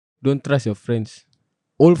don't trust your friends.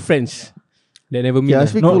 Old friends that never meet. Yeah,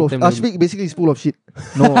 Ashwik basically is full of shit.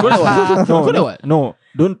 No.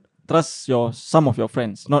 Don't trust some of your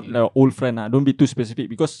friends, not your old friend. Don't be too specific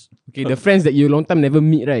because Okay, the friends that you long time never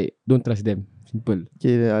meet, right? Don't trust them. Simple.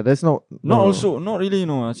 Okay, that's not. not really.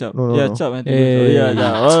 No, Chap. No. Chap.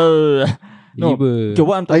 No. Iba. Okay,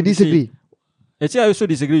 what I'm trying I disagree. to say, actually, I also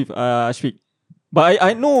disagree with Ashwik. But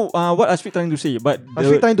I know what Ashwik trying to say. But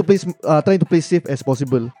Ashwik trying to play safe as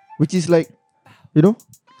possible, which is like,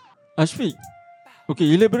 Ashwik,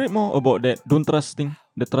 okay, elaborate more about that. Don't trust thing.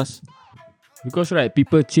 The trust. Because right,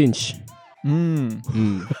 people change.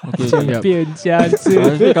 Okay. Champion chance.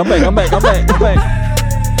 Ashwik, come back.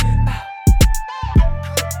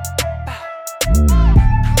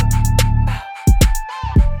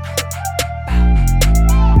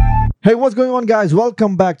 Hey, what's going on, guys?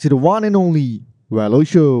 Welcome back to the one and only Wello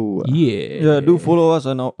Show. Yeah. Do follow us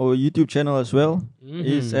on our YouTube channel as well.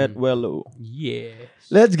 It's at Wello. Yeah.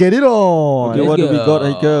 Let's get it on. Okay, what do we got,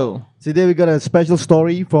 Haikal? Today we got a special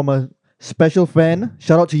story from a special fan.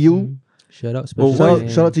 Shout out to you. Shout out, Oh, special.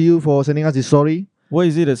 Shout out to you for sending us this story. Why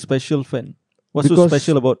is it a special fan? What's so Because-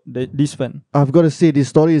 special about this fan? I've got to say, this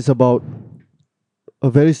story is about a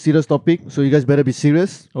very serious topic, so you guys better be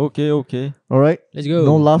serious. Okay. All right? Let's go.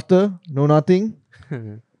 No laughter, no nothing.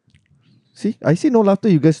 See, I see no laughter.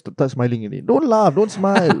 You guys start smiling in it. Don't laugh, don't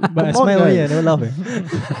smile. But I Come on, smile only, I guys. never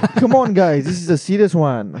laugh. Come on, guys. This is a serious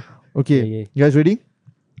one. Okay, Okay. you guys ready?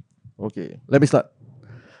 Okay, let me start.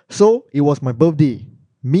 So, it was my birthday.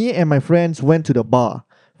 Me and my friends went to the bar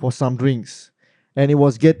for some drinks, and it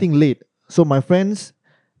was getting late. So, my friends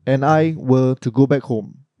and I were to go back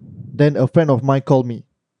home. Then, a friend of mine called me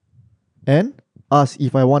and asked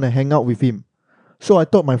if I want to hang out with him. So, I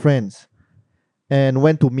told my friends and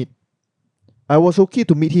went to meet. I was okay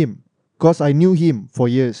to meet him because I knew him for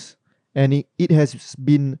years, and it has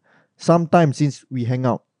been some time since we hang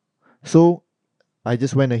out. So I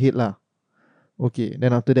just went ahead lah. Okay,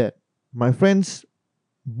 then after that, my friends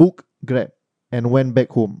booked Grab and went back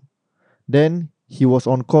home. Then he was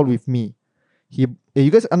on call with me. You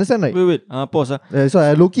guys understand, right? Wait. Pause. So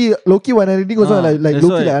I low-key when I reading also like that's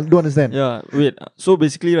low-key why. I don't understand. Yeah, wait. So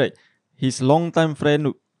basically, right, his longtime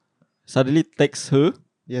friend suddenly texts her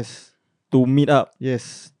Yes. to meet up.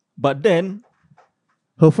 Yes. But then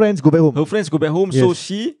Her friends go back home. her friends go back home. So Yes.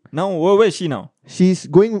 she now where is she now? She's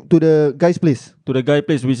going to the guy's place. To the guy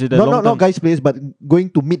place, which is the Not guy's place, but going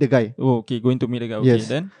to meet the guy. Oh, okay, going to meet the guy. Okay, Yes.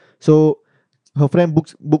 then So her friend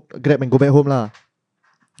booked Grab and go back home lah.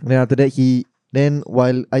 Then after that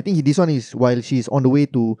while I think this one is while she's on the way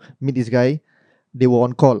to meet this guy, they were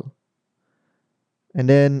on call. And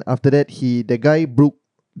then after that the guy booked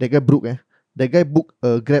a Grab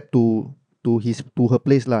to her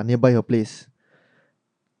place lah, nearby her place.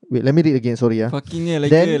 Wait, let me read again, sorry. fucking hell,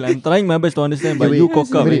 like Then- girl, I'm trying my best to understand, but Wait, you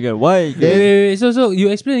cock up, wait. girl. Why? Wait. So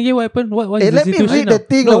you explain again what happened? What is the Let me situation read now? the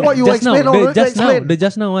thing. What you just explain now, or just now, explain? the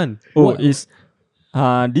just now one. Oh, What? is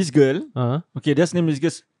this girl? Okay, that's name is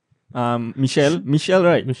just Michelle,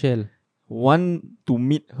 right? Michelle. Want to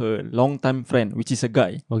meet her long-time friend, which is a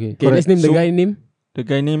guy. Okay. Correct. Let's name the So- guy name. The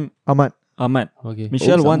guy named Ahmad. Ahmad. Okay.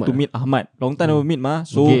 Michelle want to Ahmad. meet Ahmad. Long time never meet,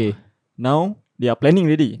 So Okay. now they are planning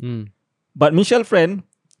already. But But Michelle friend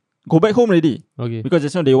go back home already okay. because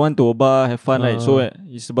just now they want to bar, have fun, right? So Ah.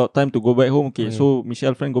 it's about time to go back home. Okay, Okay. so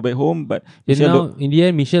Michelle friend go back home, but Then Michelle now in the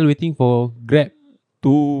end, Michelle waiting for Grab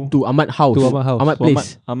to to Ahmad house. To Ahmad Ahmad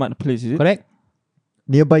place. Ahmad place, is it? Correct.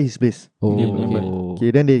 Nearby his place. Oh. Nearby. Okay,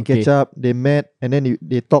 then they Okay. catch up, they met, and then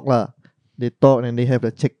they talk lah. They talk and they have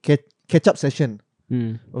a catch up session.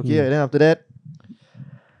 Okay, and then after that,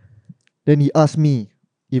 then he asked me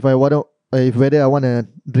if whether I wanna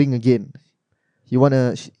drink again.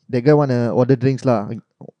 That guy wanna order drinks lah,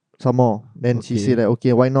 some more. Then she Okay. said like,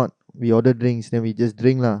 okay, why not? We order drinks, then we just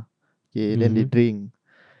drink lah. Okay, then they Mhm. drink.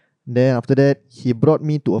 Then after that, he brought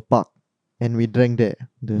me to a park, and we drank there.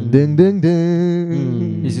 Ding ding ding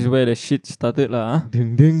ding. This is where the shit started lah.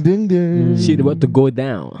 Ding ding ding ding. Shit about to go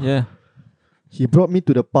down. Yeah. He brought me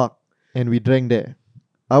to the park and we drank there.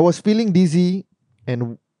 I was feeling dizzy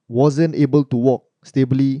and wasn't able to walk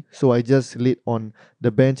stably, so I just laid on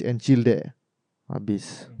the bench and chilled there.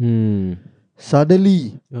 Habis.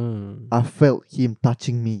 Suddenly, I felt him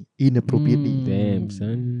touching me inappropriately. Damn,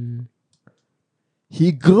 son.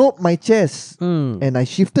 He groped my chest and I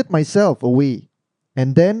shifted myself away.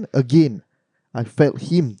 And then again, I felt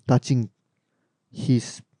him touching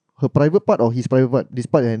her private part or his private part. This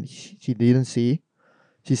part and she didn't say.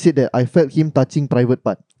 She said that I felt him touching private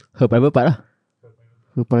part. Her private part lah.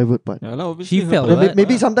 Her private part. Yeah lah, obviously. She felt Then what?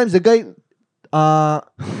 maybe sometimes the guy touch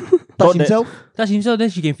Thought that- himself. Touch himself, then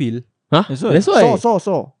she can feel. Huh? That's why. That's why.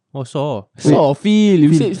 Saw. Oh, saw. Saw, feel.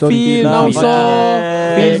 You said Sorry, feel, feel. now Lah, saw.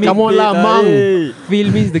 macam- Eh, come on lah, Mang. Feel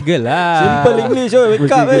means the girl lah. Simple English, oh,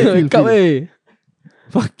 wake up, Okay, eh. Wake up, eh.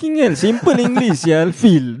 Fucking hell, simple English, ya.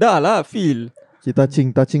 Feel, dah lah, feel. He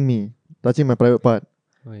touching me, touching my private part.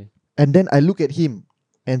 Oi. And then I look at him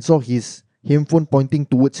and saw his handphone pointing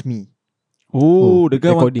towards me. Oh, the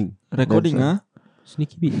guy Recording. recording, That's ah.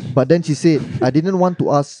 Sneaky bitch. But then she said, I didn't want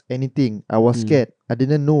to ask anything. I was Hmm. scared. I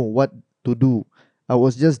didn't know what to do. I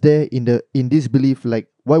was just there in this belief, like,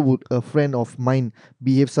 why would a friend of mine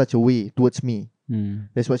behave such a way towards me?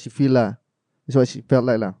 That's what she feel lah. That's what she felt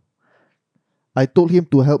like lah. I told him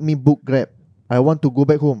to help me book Grab. I want to go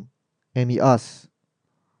back home, and he asked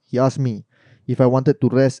me if I wanted to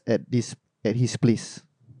rest at his place.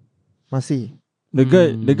 Masih, The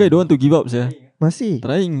guy don't want to give up, sah. masih.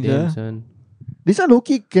 Trying, Damn, sah. son. This one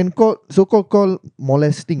low-key can call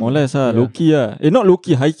molesting. Molest, ah, Yeah. low key, ah. Not low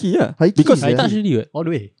key, high key, ah. High key, Because yeah. I touch already, what? All the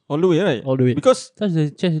way. all the way, right? All the way. Because Touch the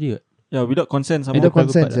chest already, what? yeah, without consent, some Without more.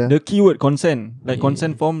 consent, yeah. The keyword consent, like Yeah.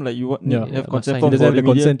 consent form, like you Yeah. have Must consent sign. form He doesn't for have the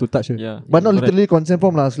remedial. consent to touch her. Yeah, But not correct. literally consent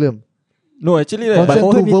form lah, Aslam. No, actually, right. Consent But But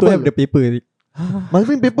all to need to verbal. have the paper. Must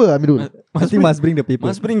bring paper, Amirul. I think must bring the paper.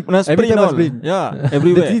 must bring Every time all. must bring. Yeah,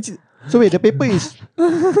 everywhere. So wait, the paper is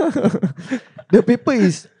the paper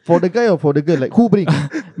is for the guy or for the girl? Like who bring?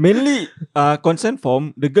 Mainly, consent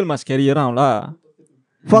form, the girl must carry around lah.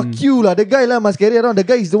 Fuck you lah. The guy lah must carry around. The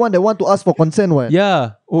guy is the one that want to ask for consent. What?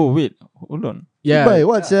 Yeah. Oh wait, hold on. Bye, Yeah.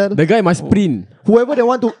 what sir? The guy must print. Whoever they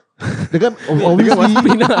want to. The guy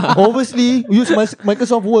obviously use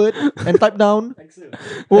Microsoft Word and type down.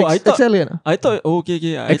 Oh, I thought, Excel kan? I thought, oh, okay.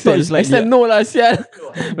 I Excel. thought it's like Excel no lah, sial.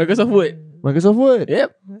 Microsoft Word. Microsoft Word. Yep.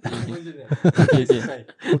 okay.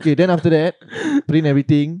 Okay, then after that, print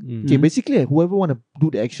everything. Mm. Okay, basically whoever want to do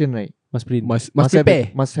the action, right? Must print. Must have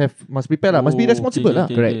prepare. must prepare lah. Must be Oh, responsible lah.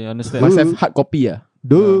 Correct. Okay, understand. Must have hard copy ah.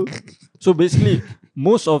 Duh. So basically,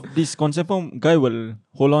 most of this consent form, guy will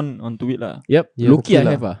hold on onto it lah. Yep. Yeah, Lucky okay I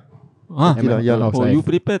lah. have ah. Huh? Okay lah, yeah lah. Oh, you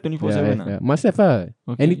prepare 24/7 Yeah, lah. yeah. Must have ah.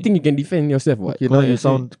 Okay. Anything you can defend yourself what? Okay, now you Correct,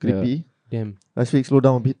 sound creepy. Damn. Last week, slow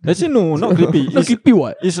down a bit. Actually, no, not creepy. Not It's, creepy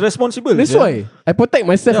what? it's responsible. That's yeah. why I protect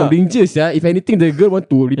myself from Yeah. dangers. Yeah, if anything, the girl want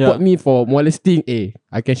to report Yeah. me for molesting.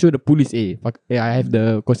 I can show the police. I have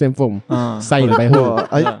the consent form signed by her. Wah,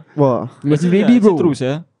 Yeah. wah. Must be ready, bro. True,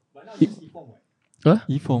 yeah. Huh?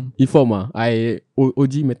 E-form. Inform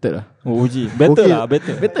OG method lah. Oh, OG. Better Okay. lah,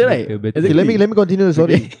 better. Better right? Better. Okay, let me continue.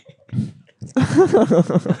 Sorry.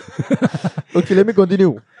 Okay, let me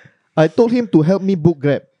continue. I told him to help me book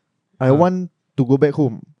Grab. I want to go back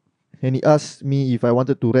home, and he asked me if I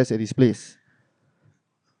wanted to rest at his place.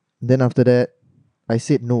 Then after that, I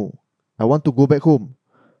said no. I want to go back home.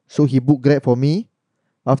 So he booked Grab for me.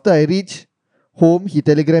 After I reached home, he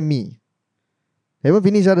telegrammed me. Haven't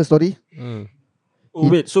finished the story? Oh,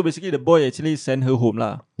 wait. So basically, the boy actually sent her home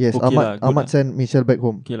lah. Yes, Okay lah, good Ahmad lah. sent Michelle back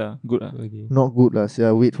home. Okay lah, good lah. Okay. Not good lah.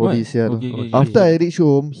 Yeah, wait for What? this. Yeah. Okay, okay, After okay. I reached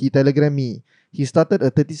home, he telegrammed me. He started a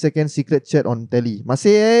 30-second secret chat on telly.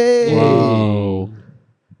 Masih. Wow.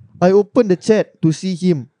 I opened the chat to see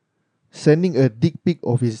him sending a dick pic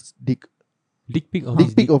of his dick. Dick pic of Dick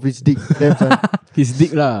his pic dick. of his dick. Damn, son. His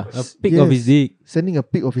dick lah. A pic of his dick. Sending a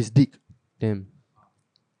pic of his dick. Damn.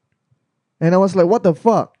 And I was like, what the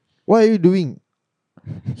fuck? What are you doing?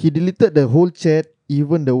 He deleted the whole chat,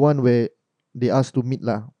 even the one where they asked to meet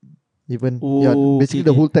lah. Even Oh, basically okay,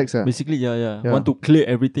 the whole text ah. Basically, yeah. Yeah. Want to clear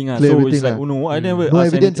everything ah. Clear So everything it's like, lah. oh no, I never No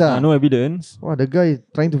asked evidence anything. ah. No evidence. Wow, the guy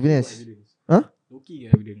trying to finesse. Low-key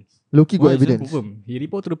evidence. Loki got Why is it evidence. Confirm. He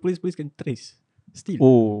report to the police can trace. Steal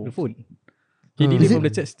Oh. the phone. He Is delete it? from the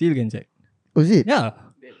chat, still can check. Oh, is it? Yeah.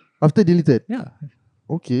 After deleted. Yeah.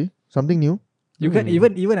 Okay, something new. You can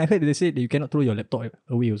even I heard they say that you cannot throw your laptop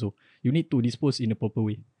away also. You need to dispose in a proper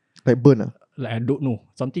way. Like burn ah. Like I don't know.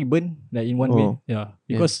 Something burn like in one Oh. way. Yeah.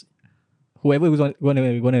 Because whoever who's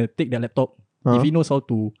gonna take that laptop, if he knows how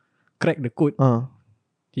to crack the code,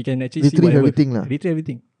 he can actually see Retrieve whatever. everything lah. Retrieve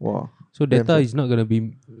everything. Wow. So Damn, data son. is not gonna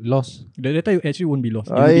be lost. The data actually won't be lost.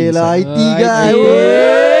 It will be Ayolah, inside. IT guy. IT.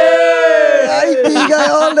 Wey. IT guy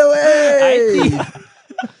all the way.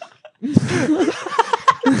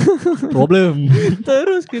 Problem.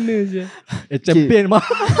 Terus kena je. A champion mah.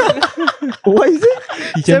 What is it?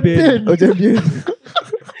 He champion. Oh, champion.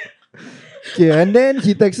 Okay, and then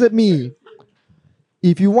he texted me.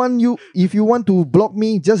 If you want to block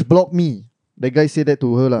me, just block me. The guy said that to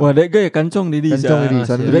her lah. Wah, that guy kancong already. Kancong already,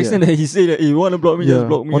 sia. suddenly, To the extent that he say that, you want to block me, just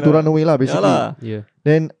block me want to lah. run away lah, Yeah basically. lah. Yeah.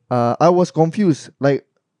 Then I was confused. Like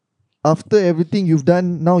after everything you've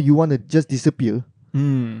done, now you want to just disappear.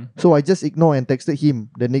 So I just ignored and texted him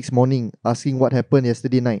the next morning asking what happened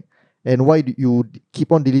yesterday night and why do you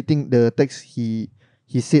keep on deleting the text he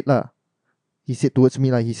he said lah. He said towards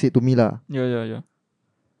me lah. He said to me lah. Yeah.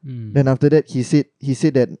 Then after that, he said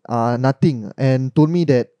that nothing, and told me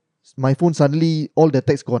that my phone suddenly all the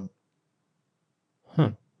text gone.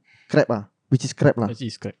 Crap lah, which is crap lah. Actually,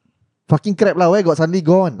 it's correct. Fucking crap lah. Where got suddenly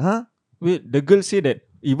gone? Huh? Wait, the girl say that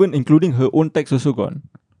even including her own text also gone,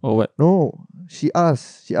 or what? No, she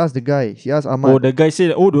asked the guy. She asked Ahmad. Oh, the guy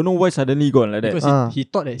said, oh, don't know why suddenly gone like that. Because he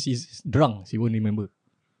thought that she's drunk. She won't remember.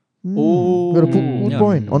 Oh. Got a good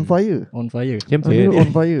point. On fire. On fire. Champion. On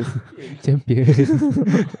fire. Champion.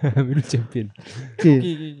 Minum champion. Okay.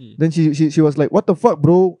 Okay. Then she was like, "What the fuck,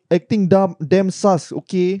 bro? Acting damn sus."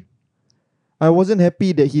 Okay. I wasn't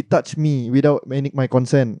happy that he touched me without my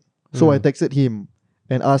consent. So I texted him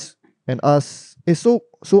and asked.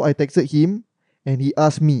 So I texted him and he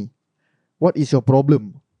asked me, "What is your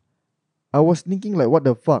problem?" I was thinking like, what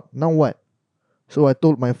the fuck? Now what? So I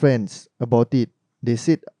told my friends about it. They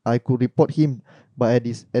said I could report him, but at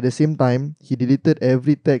the same time, he deleted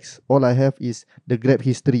every text. All I have is the Grab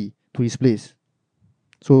history to his place.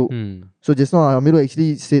 So just now Amirul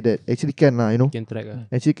actually said that actually can lah, Can track lah.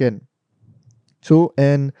 actually can. So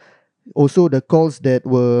and also the calls that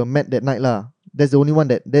were met that night lah. That's the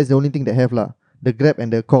only thing that have lah. The Grab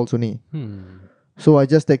and the calls only. So I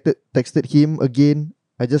just texted him again.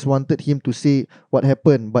 I just wanted him to say what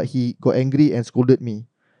happened, but he got angry and scolded me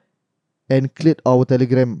and cleared our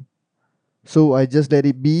Telegram. So I just let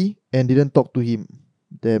it be and didn't talk to him.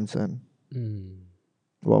 Damn, son.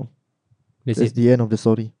 Wow. That's the end of the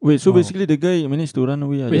story. Wait, so basically the guy managed to run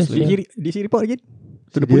away. Wait, did she report again?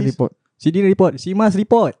 To the She didn't police? report. She didn't report. She must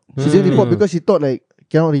report. She didn't report because she thought like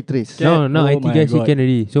cannot retrace. Can. No, Oh IT my guy she God. can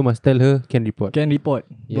already. So must tell her can report. Can report.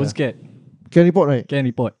 Yeah. Don't scared. Can report, right? Can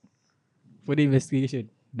report. Further investigation.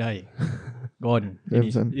 Die. Gone. Damn,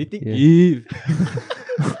 Finish. son. You think? Yeah.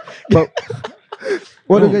 But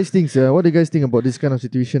what do you guys think, sir? What do you guys think about this kind of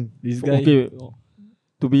situation? This guy. Okay,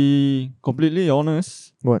 to be completely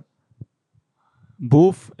honest, What?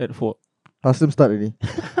 both at fault. Aslam start already.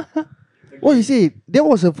 What you say? That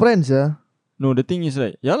was a friend, sir. No, the thing is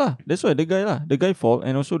like, yeah lah, that's why the guy fault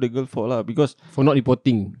and also the girl fault lah, because For not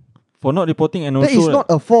reporting. for not reporting and That also is not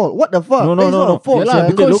a fault. What the fuck? No, That is not no. a fault, Yeah lah, sir.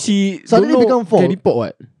 because look, she suddenly don't know become fault. Can report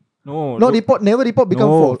what? no, Not look, report, never report become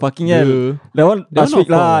no, fault. fucking hell. Yeah. That one That last one week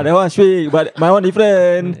not lah, fault. that one last week, but my one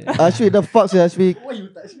different. Ashwik, the fuck, sir, Ashwik.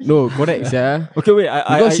 No, correct, yeah. Okay, wait,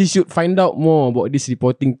 I Because she should find out more about this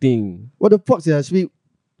reporting thing. What the fuck, sir, Ashwik?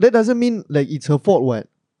 That doesn't mean like it's her fault, what?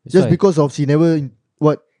 Just why. because of she never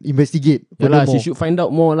investigate. Yeah lah, furthermore. she should find out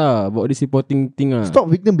more lah about this reporting thing lah. Stop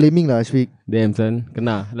victim blaming lah, Ashwik. Damn son,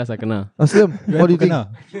 kena. Last I kena. Aslam, what do you think?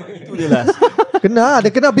 Itu dia lah. Kena, dia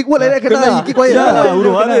kena big word like that, kena. You keep quiet. Ya lah,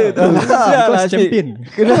 huru hara. Because champion.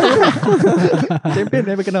 Champion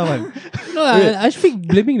never kena man. No, Ashfik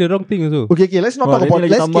blaming the wrong thing also. Okay, let's not Oh, talk dia about ni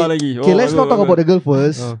lagi tambah lagi. Okay, Oh, let's not bagus, talk about the girl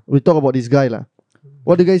first. Oh. We talk about this guy lah.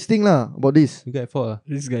 What do you guys think lah about this? You got fault lah.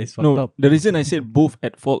 This guy is fucked No, up. the reason I said both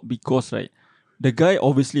at fault because right, the guy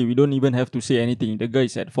obviously we don't even have to say anything. The guy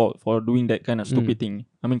is at fault for doing that kind of stupid thing.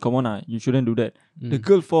 I mean, come on, you shouldn't do that. The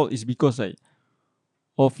girl fault is because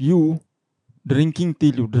of you drinking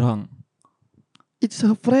till you drunk. It's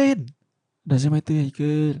her friend. Doesn't matter,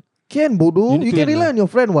 Haikal. Can bodoh. You need You to can rely on your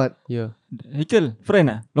friend what? Yeah. Haikal, friend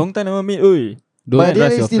ah, long time never meet. Oi, Don't But they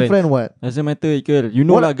trust are your still friends. friend what? doesn't matter, Haikal. You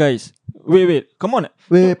know What? lah, guys. Wait, come on.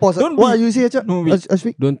 Wait, pause. Don't What be- are you saying, Achak? No, wait.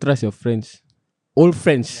 Ashwik? Don't trust your friends. Old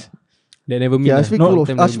friends. They never meet Yeah, lah. Ashwik No, full of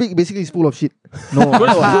time never Ashwik basically is full of shit. No,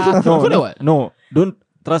 Kau dah what? no, don't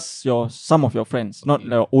trust some of your friends, not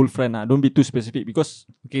your old friend. Don't be too specific because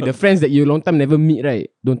Okay, the friends that you long time never meet, right?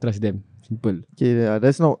 Don't trust them. Simple. Okay, yeah,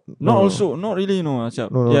 that's not. not really, no,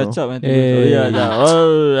 Chap. No, yeah, no. Chap. I think Eh. yeah.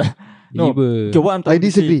 Oh. No, Iba. okay, what I'm I trying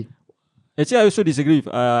to say. disagree. Actually, I also disagree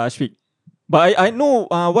with Ashfik. But I know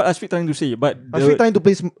what Ashfik trying to say. But Ashwik trying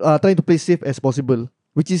to play safe as possible,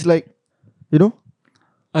 which is like, you know,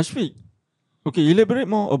 Ashfik, okay, elaborate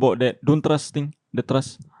more about that. Don't trust thing. The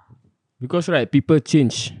trust. Because right, people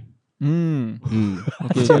change.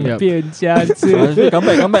 Okay. Champion chance. Ashfik, come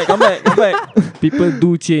back. People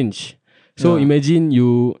do change. So imagine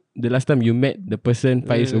the last time you met the person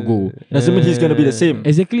 5 years ago. Doesn't mean he's gonna be the same.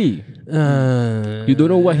 Exactly. You don't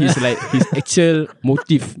know what his actual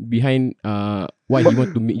motive behind why he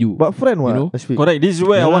want to meet you. but friend what? You know? Ashwik. Correct. This is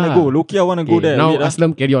where I wanna Yeah. go. Loki, I wanna go Okay, there. now Wait,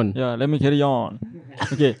 Aslam carry on. Yeah, let me carry on.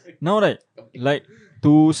 Okay, now right, like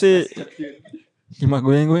to say, Kimak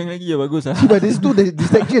goyang-goyang lagi ya bagus ah. But this two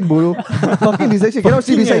distraction, bro. Fucking distraction. Cannot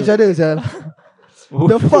see beside each other, sir.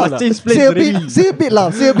 The fuck? Change place already. Say a bit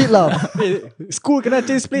loud. Say a bit loud. School kena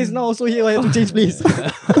change place. Now also here I have to change place.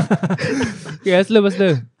 Okay, Aslam.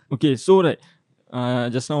 Okay, so right,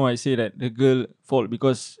 just now I say that the girl fault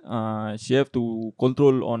because she have to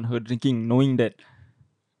control on her drinking, knowing that,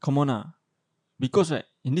 come on because right,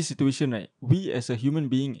 in this situation right, we as a human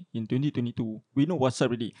being in 2022, we know what's up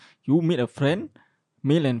already. You meet a friend,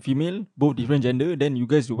 male and female, both different gender, then you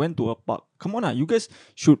guys went to a park. Come on you guys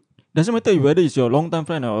should, doesn't matter whether it's your long time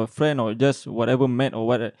friend or a friend or just whatever met or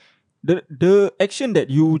what. The action that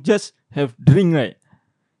you just have drink right,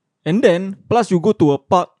 and then plus you go to a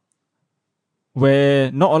park where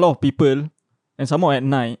not a lot of people and some more at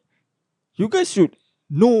night, you guys should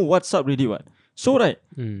know what's up already what. So right,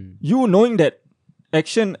 you knowing that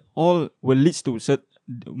action all will leads to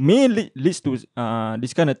leads to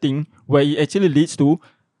this kind of thing where it actually leads to,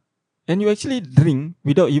 and you actually drink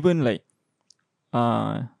without even like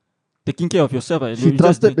taking care of yourself. She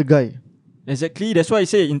trusted the guy. Exactly. That's why I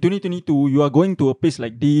say in 2022 you are going to a place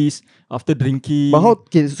like this after drinking. But how?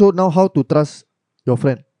 Okay, so now how to trust your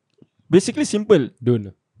friend? Basically simple.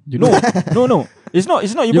 Don't. No. It's not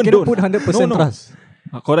You even cannot don't. put 100% trust.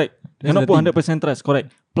 Correct. That's Cannot the put 100% trust.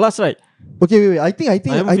 Correct. Plus right, Okay, wait. I think I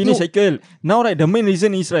haven't finished cycle. Now right, the main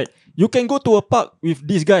reason is right, you can go to a park with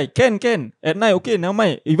this guy. Can at night. Okay, never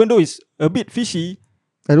mind. Even though it's a bit fishy,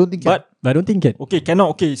 I don't think. but I don't think can. okay, cannot.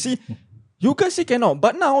 Okay, see, you guys say cannot.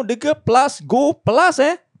 But now the girl plus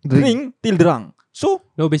drink till drunk. So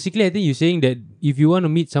No, basically, I think you're saying that if you want to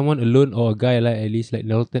meet someone alone or a guy like at least like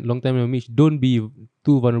long time no meet, don't be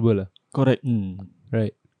too vulnerable correct.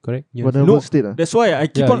 right? Correct. Yeah. vulnerable No, state. That's why I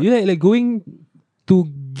keep Yeah, on. you like going to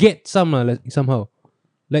get some like, somehow,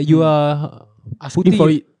 like you are Asking for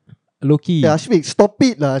it. low key, Yeah, Ashvik, stop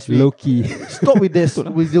it lah, Ashvik. low key. Stop with this,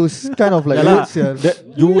 with those kind of like Yeah lah. words. Yeah. That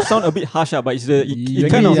you sound a bit harsh, but it's it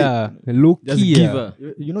kind of. low Just key. give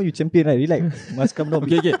You know you champion right? Relax. Must come down.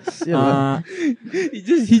 Okay.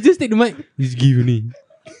 He just take the mic. He's giving me.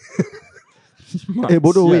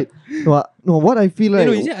 Bodoh, wait. No, what I feel like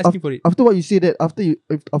No, he's just asking for it. after what you say that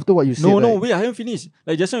after what you said. No, right, wait, I haven't finished.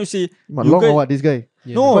 Like just now you say, But you long guys- or what this guy?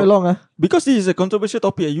 Yeah. No. Quite long because this is a controversial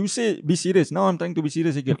topic. You say be serious. Now I'm trying to be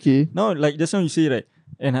serious again. Okay. Now like just now you say right,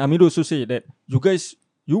 and Amido also say that you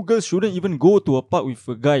girls shouldn't even go to a park with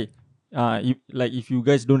a guy. If you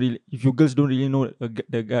girls don't really know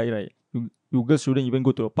the guy, right? You girls shouldn't even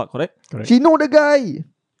go to a park, correct? She know the guy.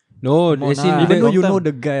 No, Come on, as in ah. Even though Long you time. know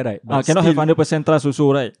the guy right? but Cannot still, have 100% trust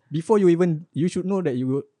also, right? Before you should know that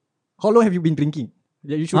you. How long have you been drinking?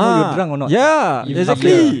 Yeah, you should know you're drunk or not. Yeah, If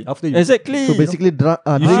exactly. after you. Exactly. So basically, drink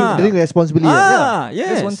Ah. responsibly.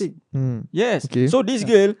 Yes. That's one thing. Yes. Okay. So this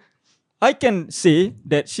girl, I can say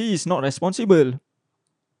that she is not responsible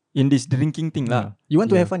in this drinking thing lah. You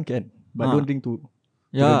want to have fun, can, but Ah. don't drink to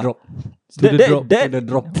the Yeah. drop. To the drop. To the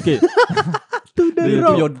drop. Okay. To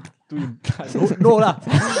your no lah.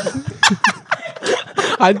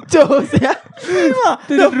 Hancur saya.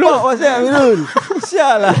 The drop was that Amirul.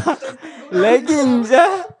 Sial lah. Lagging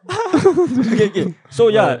sia. Okay. So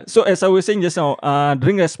yeah. So as I was saying just now,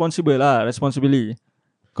 drink responsibly.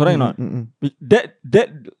 Correct or not?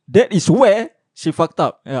 That is where she fucked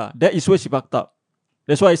up. Yeah. That is where she fucked up.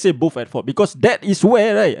 That's why I say both at fault. Because that is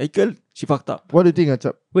where, right, Aikal, she fucked up. What do you think,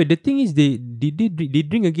 Achap? Wait, the thing is they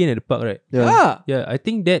drink again at the park, right? Yeah. Yeah, I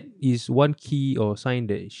think that is one key or sign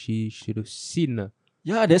that she should have seen.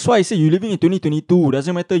 Yeah, that's why I say you living in 2022.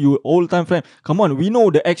 Doesn't matter you old time friend. Come on, we know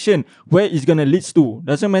the action where it's gonna leads to.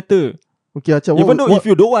 Doesn't matter. Okay, Achap. Even though if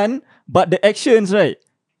you don't want, but the actions right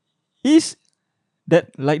is that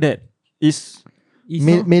like that is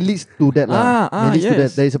may leads to that lah. May leads to that.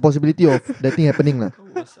 yes. There is a possibility of that thing happening lah.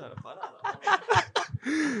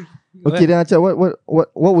 Okay, then Achap,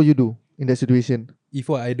 what will you do in that situation? If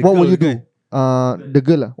I the What girl will you guy. do? The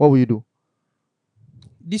girl lah. What will you do?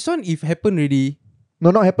 This one if happen already. No,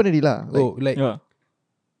 not happen already lah. Like, yeah.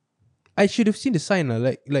 I should have seen the sign lah.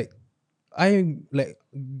 Like I'm like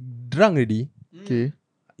drunk already. okay.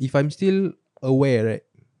 If I'm still aware, right?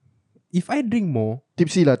 If I drink more,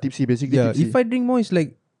 Tipsy basically. yeah. Tipsy. If I drink more, it's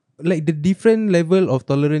like the different level of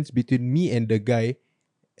tolerance between me and the guy,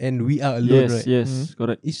 and we are alone, right? Yes,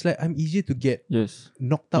 correct. It's like I'm easier to get Yes.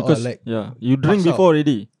 knocked out. Because Like yeah, you drink pass out. before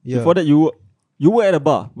already. Yeah. Before that you were at a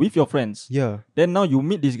bar with your friends. yeah. Then now you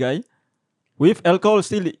meet this guy with alcohol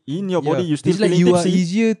still in your body. You still it's like feeling you are tipsy.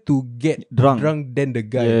 easier to get Drunk. than the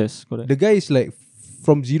guy. Yes, correct. The guy is like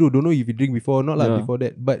from zero. Don't know if he drink before or not lah. Yeah. Before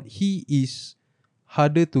that, but he is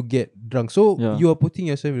harder to get drunk. So Yeah. you are putting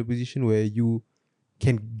yourself in a position where you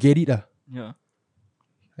can get it lah. Yeah.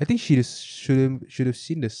 I think she should have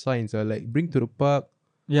seen the signs. Like bring to the park.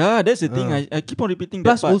 Yeah, that's the thing. I keep on repeating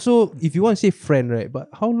Plus that part. also, if you want to say friend, right? But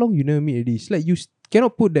how long you never meet already? It's like you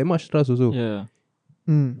cannot put that much trust also. Yeah.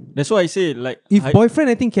 Mm. That's why I say like If boyfriend,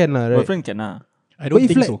 I think can lah, right? boyfriend can I don't But if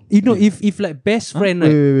think like so. you know, if like best friend,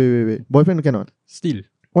 Wait, right? wait. Boyfriend cannot. Still.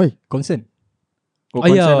 Why? Consent. Oh,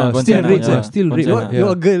 yeah, consent still ah, rape, yeah. still rape, Consent ah. ah. Yeah.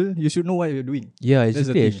 You're a girl. You should know what you're doing. Yeah, That's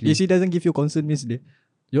the exactly. thing. Actually, If she doesn't give you consent, means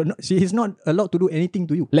you're not. She is not allowed to do anything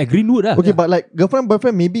to you. like Greenwood, ah. Okay, but like girlfriend,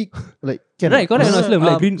 boyfriend, maybe like can. Right, correct. Uh, No,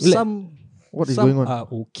 like Green. Like, What is some going on? are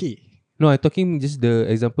okay. no, I'm talking just the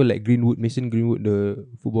example like Greenwood, Mason Greenwood, the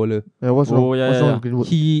footballer. Yeah, what's wrong? Oh, yeah, what's yeah, wrong yeah. with Greenwood?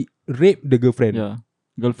 He raped the girlfriend. Yeah.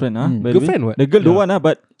 Girlfriend, ah. Mm. by the way. Girlfriend what? The girl don't Yeah. want,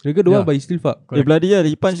 but The girl the Yeah. one, but he still fuck. the bloody hell,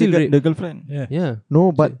 he punched Still rape. the girlfriend. Yeah. Yeah,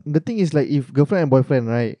 No, but the thing is like if girlfriend and boyfriend,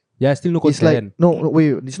 right? yeah, still no It's like consent. no,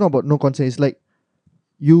 wait. It's not about no consent. It's like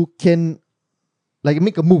you can like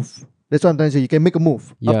make a move. That's what I'm trying to say. You can make a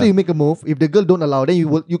move. Yeah. After you make a move, if the girl don't allow, then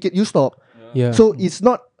you stop. Yeah. So it's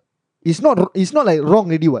not like wrong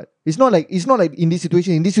already. What? It's not like in this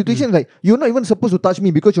situation. In this situation, like you're not even supposed to touch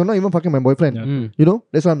me because you're not even fucking my boyfriend. Yeah. You know?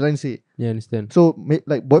 That's what I'm trying to say. Yeah, understand. So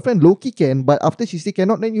like boyfriend low key can, but after she still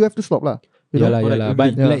cannot, then you have to stop lah. You Yeah know? lah, yeah Correct, lah. agree. But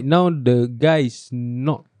Yeah. like now the guy is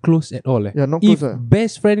not close at all. Yeah, not If close.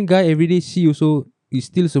 best friend guy everyday see also is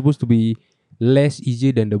still supposed to be less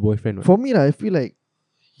easier than the boyfriend. Right? For me lah, I feel like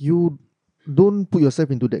you don't put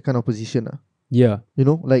yourself into that kind of position lah. Yeah. You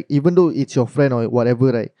know, like even though it's your friend or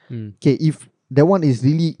whatever, right? Mm. Okay, if that one is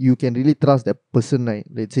really you can really trust that person, right?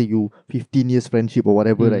 Let's say you 15 years friendship or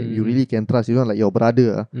whatever, right? You really can trust. You know, like your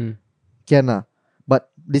brother, Mm. can lah. But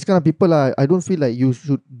this kind of people, I don't feel like you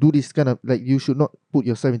should do this kind of like you should not put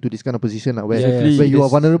yourself into this kind of position lah, where Exactly. where you are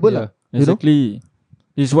That's- vulnerable yeah. lah. You know? Exactly.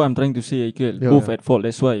 This is what I'm trying to say, Aikil. Yeah. Both at fault.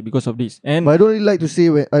 That's why, because of this. And But I don't really like to say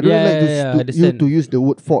I don't Yeah, really like to, yeah, yeah, to you understand. to use the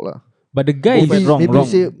word fault lah. But the guy Both is at wrong, maybe wrong.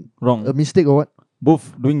 say wrong. a mistake or what?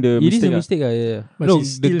 Both doing the it is mistake. a mistake. Yeah. But No, she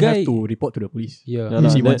the still guy. have to report to the police. Yeah. Yeah If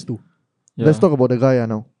lah, she that- wants to. Yeah. Let's talk about the guy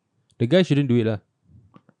now. The guy shouldn't do it lah.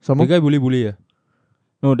 Some The guy boleh.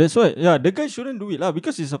 No, that's why. Yeah, the guy shouldn't do it lah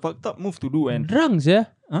because it's a fucked up move to do. And Drunk,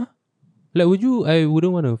 yeah. Huh? Like, I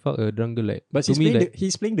wouldn't want to fuck a drunk girl. Like, But to me, like,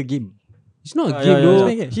 he's playing the game. it's not a Yeah, game, yeah, though.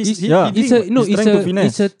 yeah. It's a no. He's It's trying to a.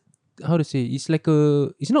 finesse. It's a. How to say? It's like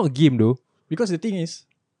a. It's not a game though. Because the thing is,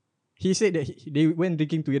 he said that they went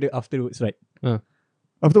drinking together afterwards, right?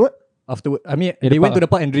 after what? Afterward, I mean, At they the went park to the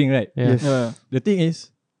park and drink, right? Yeah. Yes. yeah. The thing is,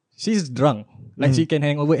 she's drunk. Like she can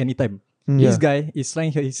hang over anytime. Mm. This guy is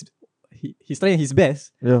trying he's trying his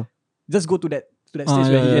best. Yeah. Just go to that stage Ah,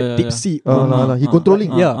 where yeah, he yeah, get yeah, tipsy. He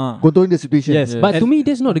controlling. Yeah. Controlling the situation. Yes. Yeah. But And- to me,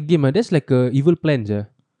 that's not a game. That's like a evil plan, yeah.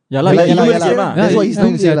 Yeah lah, Yeah, like yeah, evil yeah, game yeah. lah. That's what he's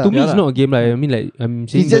trying to say lah. To me, Yeah it's lah. not a game. Like, I mean, like I'm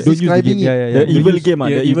saying, just don't use the describing game. it. Yeah. The evil use- game ah,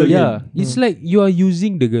 yeah, the evil evil game. Yeah, it's like you are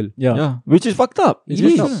using the girl. Yeah. Yeah, which is fucked up. It It's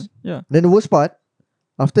is. fucked up. Yeah. Then the worst part,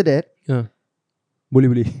 after that,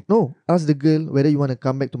 Boleh. no, ask the girl whether you want to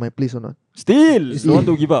come back to my place or not. Still, don't want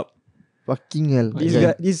to give up. Fucking hell. This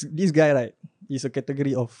Yeah. guy, this guy, right, is a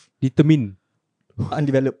category of Determine.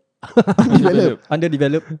 undeveloped, Develop.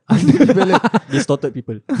 underdeveloped, distorted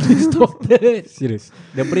people. Distorted. Serious.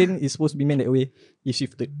 The brain is supposed to be made that way. It's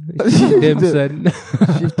shifted. Damn son.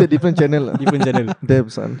 Shifted different channel lah. Different channel. Damn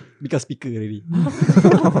son. Because speaker already.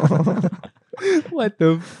 What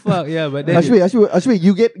the fuck? Yeah, but then. Ashwin,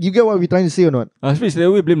 you get what we trying to say or not? Actually, straight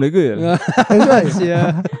away blame the girl. That's right.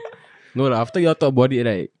 Yeah. No lah, after you all talk about it,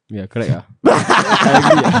 right? Yeah, correct lah.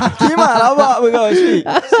 Kimak lawak pun kau actually.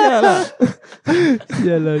 Sial lah.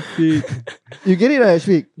 Yalah, sick. You get it, right,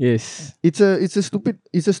 Ashwin? Yes. It's a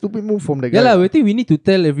stupid move from the guy. Yeah lah, I think we need to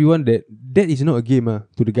tell everyone that is not a game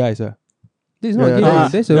to the guys This is not a Yeah, game.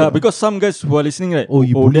 that That's a Yeah, because some guys who are listening, right? Oh,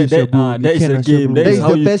 you bully that Shabu. that You is can a lah, game. Shabu. That That is is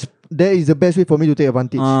how the you. best. That is the best way for me to take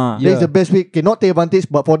advantage. Ah. That is Yeah. the best way. Cannot take advantage,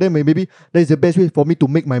 but for them maybe that is the best way for me to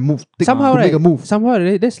make my move. somehow to right. make a move. Somehow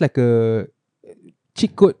that's like a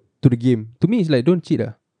cheat code to the game. To me, it's like don't cheat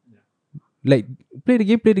Like play the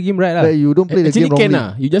game right Like you don't play the Actually game can wrongly. lah.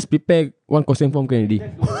 You just prepare one consent form can already.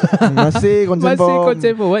 Masih consent form.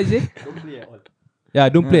 Consent for what is it? Yeah,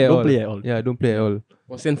 don't play at Don't all. play at all. Yeah, don't play at all.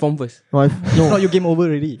 Consent form first. No, If not, you game over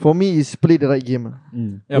already. for me is play the right game.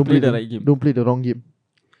 Yeah, Don't play the the- right game. Don't play the wrong game.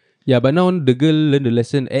 Yeah, but now the girl learn the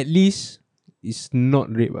lesson. At least it's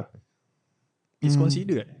not rape. It's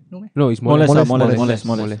considered. No, man. No, it's molest.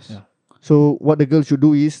 Molest. Yeah. So what the girl should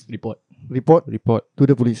do is Report. report Report. to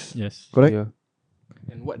the police. Yes. Correct? Yeah.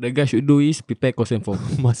 And what the guy should do is prepare consent form.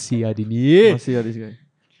 Masih ada ni. Masih this guy.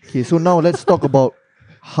 Okay, so now let's talk about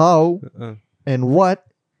how and what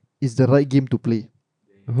is the right game to play.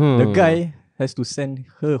 The guy has to send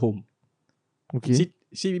her home. Okay.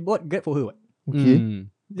 She bought Grab for her. What? Okay.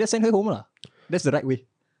 Just send her home lah. That's the right way.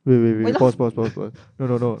 Wait. Pause.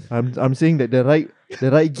 No. I'm saying that the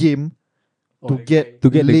right game to get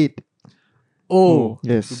laid. Oh.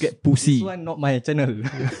 Yes. To get Pussy. This one not my channel.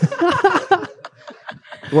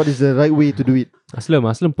 What is the right way to do it?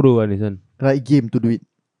 Aslam pro this one. Right game to do it.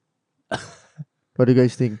 What do you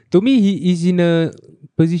guys think? To me, he is in a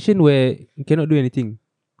position where he cannot do anything.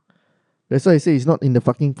 That's why I say he's not in the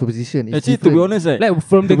fucking position. It's Actually, to be different. honest, right, Like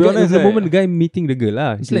from To the be guy, honest, the right, moment the guy meeting the girl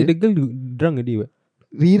lah. It's Okay. like the girl drunk already. What?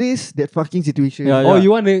 Erase that fucking situation. Yeah, Oh,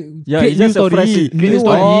 you want to Yeah, create it's new just a story? freshie. Create You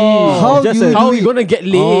story. want- How Just do you How do we it? gonna get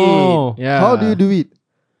late? Oh. Yeah. How do you do it?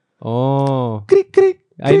 Oh, Crick, crick,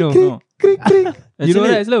 I know. crick, No. crick, crick. You know Actually,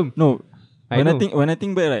 that, Aslam? No. I know. When I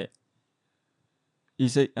think back, right,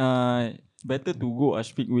 it's better to go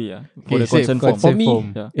Ashfiq way for the say, consent for form. me- form.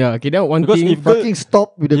 Yeah. Yeah, okay, that one Because thing. if girl, Fucking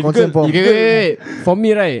stop with the if consent girl- form. Okay, wait. For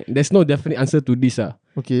me, right, there's no definite answer to this.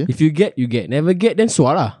 Okay. If you get, you get. Never get, then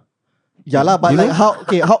sua lah. Yeah lah, but You like know? how?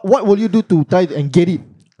 Okay, how? What will you do to try and get it?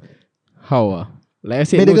 How? Like I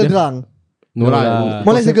said, Make the no girl def- drunk. No No lah. lah.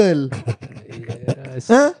 Molest the girl. Yes.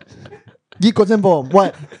 Huh? Give consent form.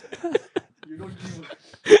 What?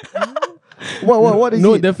 What is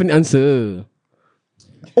No it? definite answer.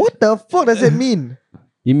 What the fuck does that mean?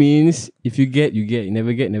 It means if you get, you get. You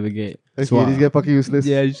never get, never get. Okay, Sua. this guy fucking useless.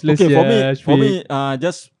 Yeah, useless. okay, yeah, for me, Ashfiq.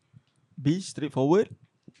 just be straightforward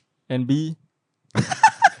and be.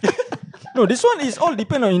 No, this one is all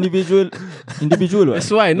depend on individual. What?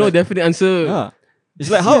 That's why no definite answer. Yeah. It's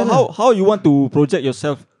like how you want to project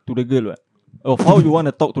yourself to the girl, what? Or how you want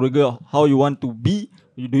to talk to the girl, how you want to be.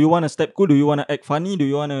 Do you want to step cool? Do you want to act funny? Do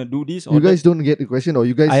you want to do this or You guys don't get the question, or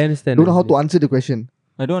you guys I understand. don't know how to answer the question.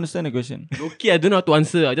 that? I don't understand the question. Okay, I don't know how to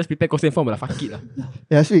answer. I just prepare consent form lah. Fuck it lah.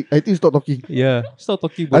 Yeah, Ashwik, I think you stop talking. Yeah, stop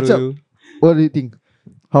talking, Acap. bro. What do you think?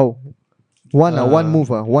 How? One Uh,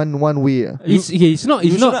 move one way. It's okay. It's not.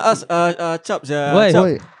 You It's shouldn't not. ask Chap, Why? Chap,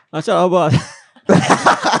 Why? Chap, Abah.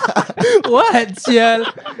 What? Sial.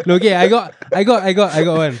 No, okay. I got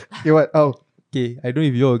one. Okay, what? How? Okay, I don't know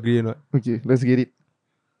if you all agree or not. Okay, let's get it.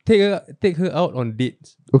 Take her out on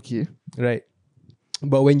dates, Okay. right?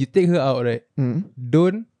 But when you take her out, right,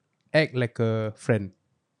 don't act like a friend.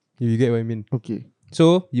 If you get what I mean. Okay.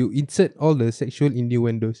 So you insert all the sexual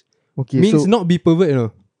innuendos. Okay. Means so, not be pervert, you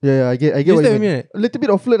know. yeah, I get You what you understand what I mean. mean, right? A little bit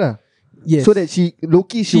of flirt, Yes. so that she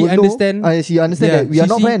low-key She will understand. know. She understand Yeah, that we are she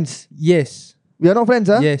not see- friends. Yes. We are not friends,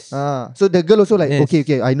 huh? Yes. So the girl also like, Yes.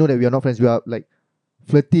 okay, I know that we are not friends. We are like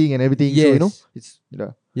flirting and everything. So you know, Yes. it's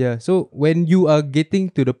yeah. Yeah. So when you are getting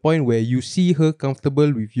to the point where you see her comfortable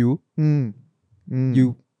with you,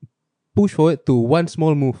 you push forward to one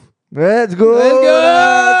small move. Let's go. Let's go.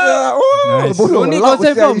 Nice. Bodoh, No need loud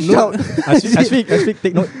consent sia, form. you shout. Ashfiq,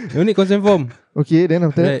 take note. No need consent form. Okay, then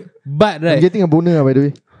after that, Right. But I'm right. getting a boner by the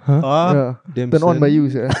way. Yeah. Damn Turn on son. by you,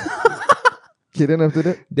 sir. Okay, then after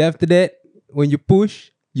that, Then after that, when you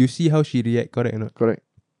push, you see how she react. Correct or not? correct.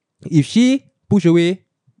 If she push away,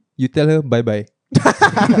 you tell her bye bye.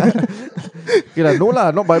 Okay lah, no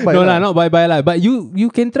lah, not bye bye. No lah, not bye bye lah. But you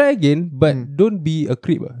can try again, but Mm. don't be a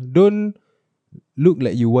creep. Don't look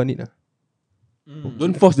like you want it.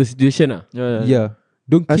 Don't force the situation lah. Yeah.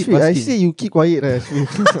 Don't keep Ashwin, I asking. say you keep quiet, right, Ashwin.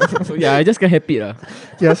 So yeah, I just can't happy lah.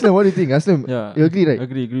 Okay, Aslam, what do you think? Aslam, Yeah. you agree, right?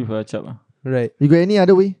 Agree for Chap. Right. You got any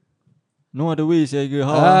other way? No other way, saya ke.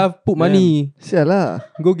 How? Put money. Sial lah.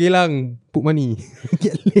 Go Geylang. Put money.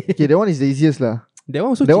 Get laid. Okay, that one is the easiest lah. That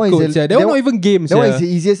one also That one cheat is code, the- sia. That one that not even game, That one is sia.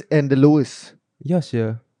 the easiest and the lowest. Yes,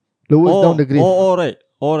 yeah. Lowest down the grade.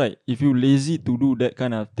 Alright. If you lazy to do that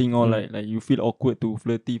kind of thing, alright, like you feel awkward to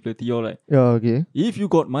flirty, alright. Yeah, okay. If you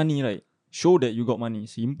got money, right, show that you got money.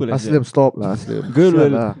 Simple as Aslam, that. stop lah, Aslam. Girl Sial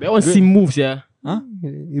will- lah. That one sim moves yeah.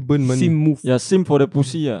 You burn money. Sim move. Yeah, sim for the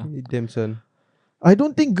pussy, yeah. Damn son. I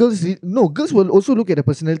don't think girls will also look at the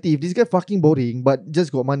personality. If this guy fucking boring but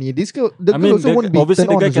just got money, the girl also won't be obviously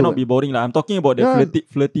turned the on guy also, cannot what? be boring lah. I'm talking about the Yeah.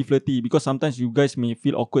 flirty because sometimes you guys may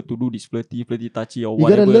feel awkward to do this flirty, touchy or You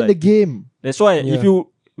whatever. gotta learn the Like. game. That's why Yeah. if you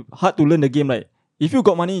hard to learn the game, right? If you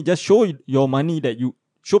got money, just show your money that you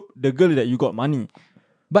show the girl that you got money.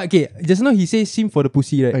 But okay, just now he says sim for the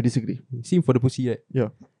pussy, right? I disagree. Sim for the pussy, right?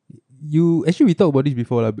 Yeah. You actually we talked about this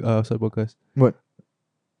before, outside podcast. What?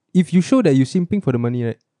 If you show that you simping for the money,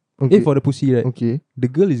 right? Okay. For the pussy, right? Okay. The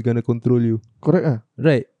girl is gonna control you, Correct ah.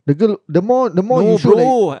 right? The girl, the more No, you show like,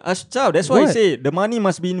 bro. Ashchao, that's why I What? say the money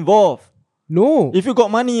must be involved. No, If you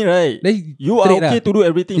got money, right? Like, You are trade okay lah. to do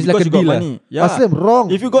everything It's because like a you got deal money. Yeah. Aslam,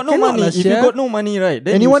 wrong. If you got no Cannot money, lah, if you sia. got no money, right?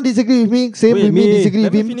 Then Anyone you disagree with me? Same wait, with me, disagree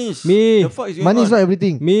let with me him. finish. Me. The fuck is going Money on? is not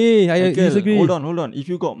everything. Me, I Michael, disagree. Hold on.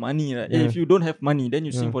 If you got money, right? Yeah. If you don't have money, then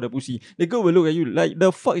you sing Yeah. for the pussy. The girl will look at you like,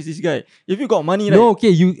 the fuck is this guy? If you got money, right? No,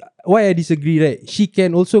 okay. Why I disagree, right? She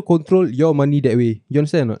can also control your money that way. You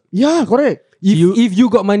understand or not? Yeah, correct. If you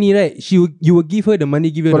got money, right? You will give her the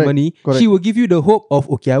money, give her the Correct, money. correct. She will give you the hope of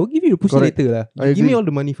okay, I will give you the pussy Correct. later lah. I Give me agree. all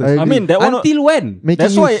the money first. I I mean, that one. Until when? Making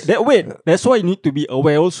That's why. use. That's why you need to be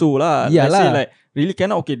aware also lah. Yeah Let's say lah. like really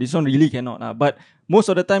cannot. Okay, this one really cannot lah. But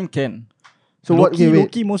most of the time can. So what? Okay, wait.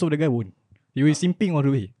 Low-key, most of the guy won't. He will simping all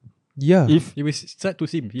the way. Yeah. If He will start to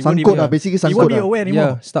simp. He won't Sangkut even- lah, basically He won't sangkut be lah. aware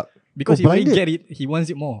anymore. Yeah, stuck. Because Oh, he already blinded. get it, he wants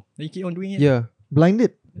it more. Then he keep on doing it. Yeah.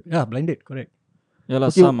 Blinded. Yeah, blinded, correct. yeah lah,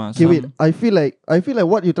 Okay, some ah. okay, some. wait. I feel like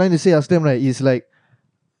what you're trying to say, Aslam, right, is like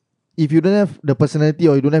if you don't have the personality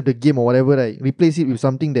or you don't have the game or whatever, right, replace it with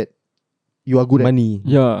something that you are good at. Money.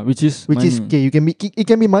 Yeah, which is Which is money. okay, it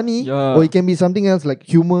can be money Yeah. or it can be something else like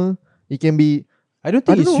humor. It can be I don't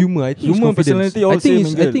I think don't it's know. humor. I think Humor, it's confidence. personality all I think same,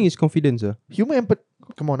 it's Miguel. confidence. humor and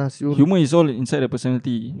come on, us. Humor is all inside the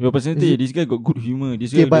personality. Your personality, this guy got good humor.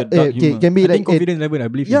 This Okay, guy but got dark okay, humor. can be I like think confidence level, I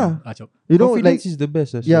believe. yeah. in Achok. you know like Confidence is the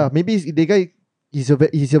best. yeah, maybe the guy he's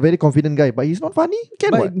a very confident guy, but he's not funny.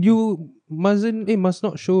 Can But what? you must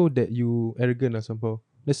not show that you arrogant or somehow.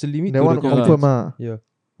 There's a limit That to one the confidence. confirm Yeah.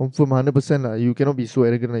 confirm 100% lah. You cannot be so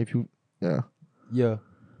arrogant if you Yeah.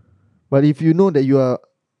 But if you know that you are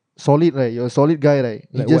solid, right? You're a solid guy, right?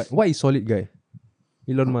 You Like just what is solid guy?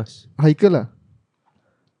 Elon Musk. hiker lah.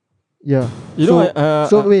 Yeah. You so, know,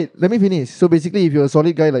 so wait, let me finish. So basically, if you're a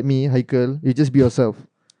solid guy like me, Haikal, you just be yourself.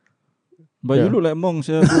 but yeah. you look like monks,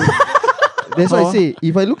 yeah, bro. That's why I Oh. say,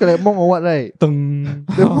 if I look like monk or what, right? The monk,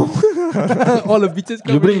 All the bitches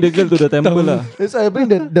You bring the girl to the temple lah. that's why I bring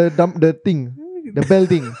the thing, the bell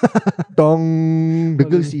thing. Dong. The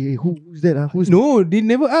girl see, hey, who's that? Who's No, they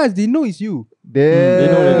never ask. They know it's you. there?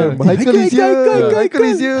 they know. Haikal is here. Haikal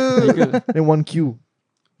is Haikal. here. Then one queue.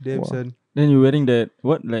 Damn Wow. son. Then you wearing that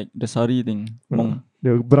what like the sari thing, monk.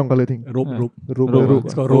 The brown color thing. Rope. Robe.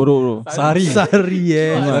 It's called Robe. rope. Robe. Sari. Sorry,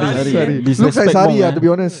 Sari. Sari. Looks Disrespect like sari, monk, to be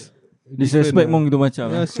honest. Disrespect monk tu macam.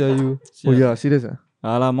 Yeah, sell you. Oh yeah, serious ah.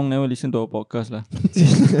 Alah, monk never listen to our podcast lah.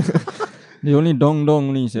 They only dong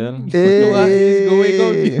ni, sel. What is going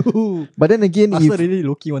on with you? But then again, Asal if really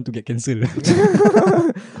low-key want to get cancelled.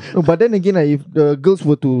 no, but then again, if the girls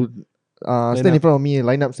were to stand in front of me,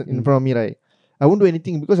 line up in front of me, right, I won't do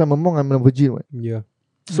anything because I'm a monk, I'm a virgin. Right? Yeah.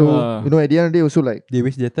 So Ah. you know, at the end of the day, also like They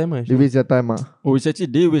waste their time. they waste their time. Oh, it's actually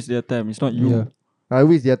they waste their time. It's not you. Yeah. I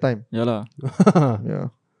waste their time. Yeah lah. Yeah.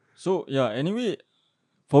 So yeah. Anyway,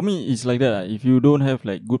 for me it's like that lah. If you don't have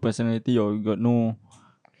like good personality or you got no,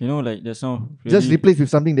 you know, like there's no. Really, Just replace with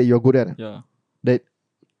something that you're good at. Yeah. That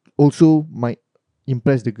also might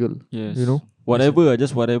impress the girl. Yes. You know? Whatever,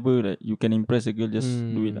 just whatever that you can impress a girl, just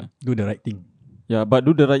do it lah. Do the right thing. Yeah, but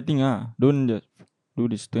do the right thing ah. Don't just do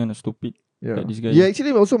this kind of stupid. Yeah. Like this guy. Yeah,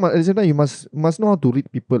 actually also at the same time you must know how to read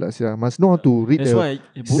people yeah. Must know how to read That's the why.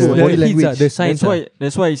 the Bro, body language. The signs.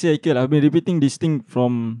 That's why I say Aikil, I've been repeating this thing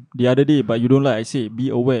from the other day, but you don't like. I say be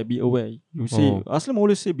aware, be aware. You say Aslam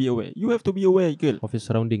always say be aware. You have to be aware, Aikil. Of your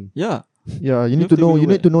surrounding. Yeah, Yeah, you You need have to to know be you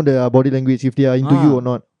need to know their body language if they are into you or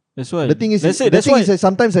not. that's why. The thing is, let's say, the that's thing why. is that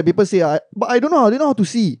sometimes people say, but I don't know how to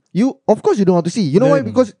see. You, of course, you don't know how to see. You know why?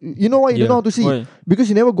 Learn. Because you know why you don't know how to see. Why?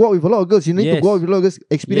 Because you never go out with a lot of girls. You need to Yes. go out with a lot of girls,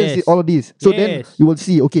 experience Yes. all of this. So then Yes. you will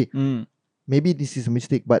see. Okay, Mm. maybe this is a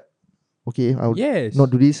mistake, but okay, I'll Yes.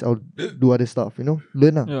 not do this. I'll do other stuff. You know,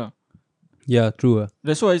 learn. Yeah. Yeah, true.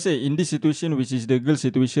 That's why I say in this situation, which is the girl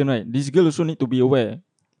situation, right? This girl also need to be aware.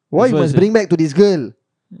 Why That's you why I must say- bring back to this girl?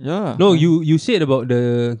 Yeah. No, you said about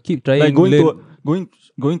the keep trying. like going learn.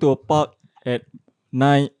 going to a park at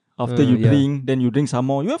night after you yeah. drink, then you drink some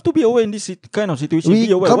more. You have to be aware in this kind of situation. We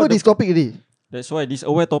Be aware. cover What the this topic already. That's why this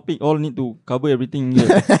aware topic all need to cover everything here.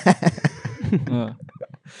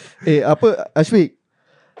 Yeah. Apa Ashwik?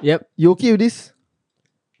 Yep. You okay with this?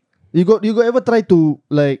 You got ever try to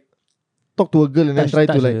like talk to a girl and then try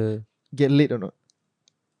to like get laid or not?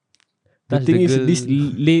 The Touch thing the is, girl. this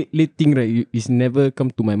late thing, right, is never come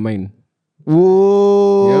to my mind.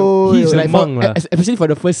 Whoa, He's like monk lah. especially for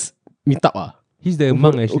the first meetup. He's the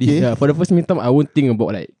monk actually. Okay. Yeah, for the first meetup, I won't think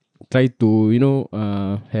about like try to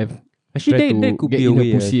have Actually, try that to could get be a in her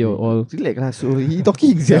way. pussy or all. relax lah. So he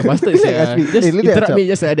talking. Yeah, bastard. Relax, Yeah, Ashwik. just Relax, interrupt Ashwik. me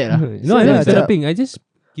just like that lah. No, I'm Yeah, not interrupting. I just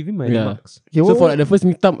give him my Yeah. remarks. Okay, So what- for like the first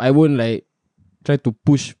meetup, I won't like try to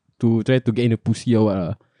push to try to get in the pussy or what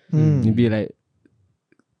lah. Maybe like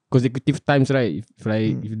consecutive times, right?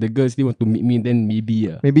 If the girl still want to meet me, then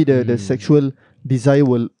maybe maybe the sexual desire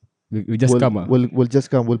will just come ah. will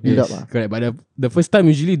just come, will build Yes, up ah. correct. But the first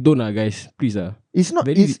time usually don't guys. Please It's not.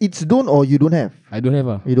 Very- It's don't or you don't have. I don't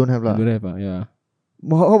have You don't have I lah. don't have yeah.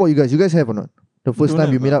 How about you guys? You guys have or not? The first Don't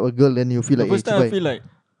time you have meet up a girl, then you feel The like first time I chibai. feel like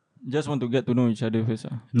just want to get to know each other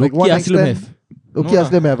first. Like Loki one night Aslam stand? have. Okay, No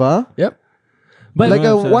ask them have But like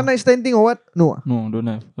a No, sir. one night stand thing or what? No. No, don't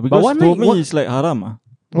have. Because one for night- me what- it's like haram.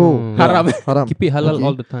 Oh, Haram. haram. Keep it halal Okay.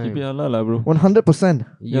 all the time. Keep it halal lah, bro. 100%.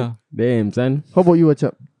 Yeah. Damn, son. How about you,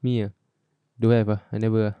 Achap? Me do I have I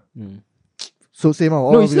never So same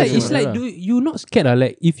all No, of it's you like same it's like do you not scared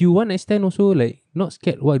like if you want extend also like not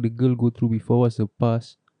scared what the girl go through before, what's the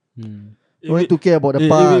past. Don't need to care about the wait,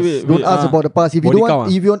 past. wait, Don't wait, ask about the past. If you body don't want,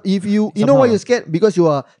 count, if you know why you're scared because you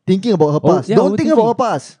are thinking about her past. yeah, Don't think overthinking. about her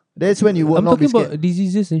past. That's when you will I'm not be talking scared. about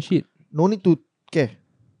diseases and shit. No need to care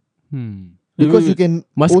Hmm. because you can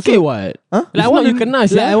Must also. care what? Huh? Like I what want you kena,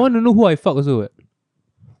 like, I sia? want to know who I fuck also. What?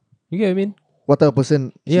 You get what I mean? What type of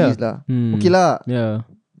person she Yeah. is lah. Hmm. Okay lah. Yeah.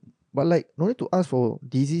 But like no need to ask for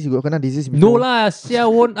disease. You got kena disease before. No lah, sia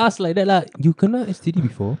won't ask like that lah. You kena STD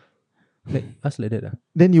before? Like ask like that lah.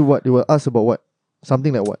 Then you what? You will ask about what?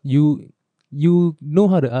 Something like what? You know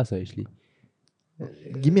how to ask actually.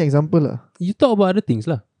 Give me example lah. You talk about other things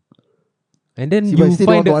lah. And then See, but I you still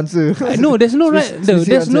find don't want to answer. no, there's no right. Specific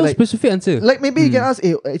There's answer, no like- specific answer. Like maybe you can ask,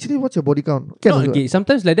 hey, actually what's your body count? Can No, also. okay.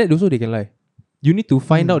 Sometimes like that also they can lie. You need to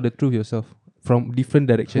find out the truth yourself from different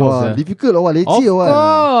directions. Wow, difficult or what? Of Leceh or what?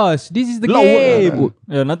 course, this is the Lot of work game.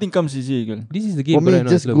 Yeah, nothing comes easy, girl. This is the For game. me, brother,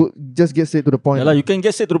 just Islam. go, just get straight to the point. Yeah lah, you can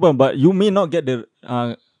get straight to the point, but you may not get the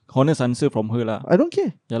honest answer from her lah. I don't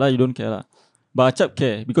care. Yeah lah, you don't care lah. But Achap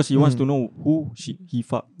care because he wants to know who he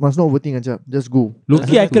fuck. Must not overthink Achap. Just go.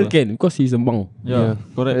 Loki That's Haikal true. can because he's a monk. Yeah,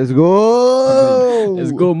 correct. Let's go.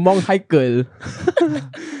 Let's go, monk Haikal.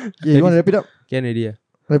 Yeah, you want to wrap it up? Can already.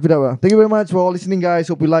 Wrap it up. Thank you very much for listening, guys.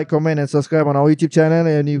 Hope you like, comment, and subscribe on our YouTube channel.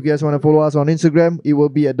 And if you guys want to follow us on Instagram, it will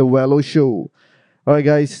be at The Wallow Show. Alright,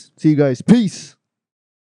 guys. See you guys. Peace.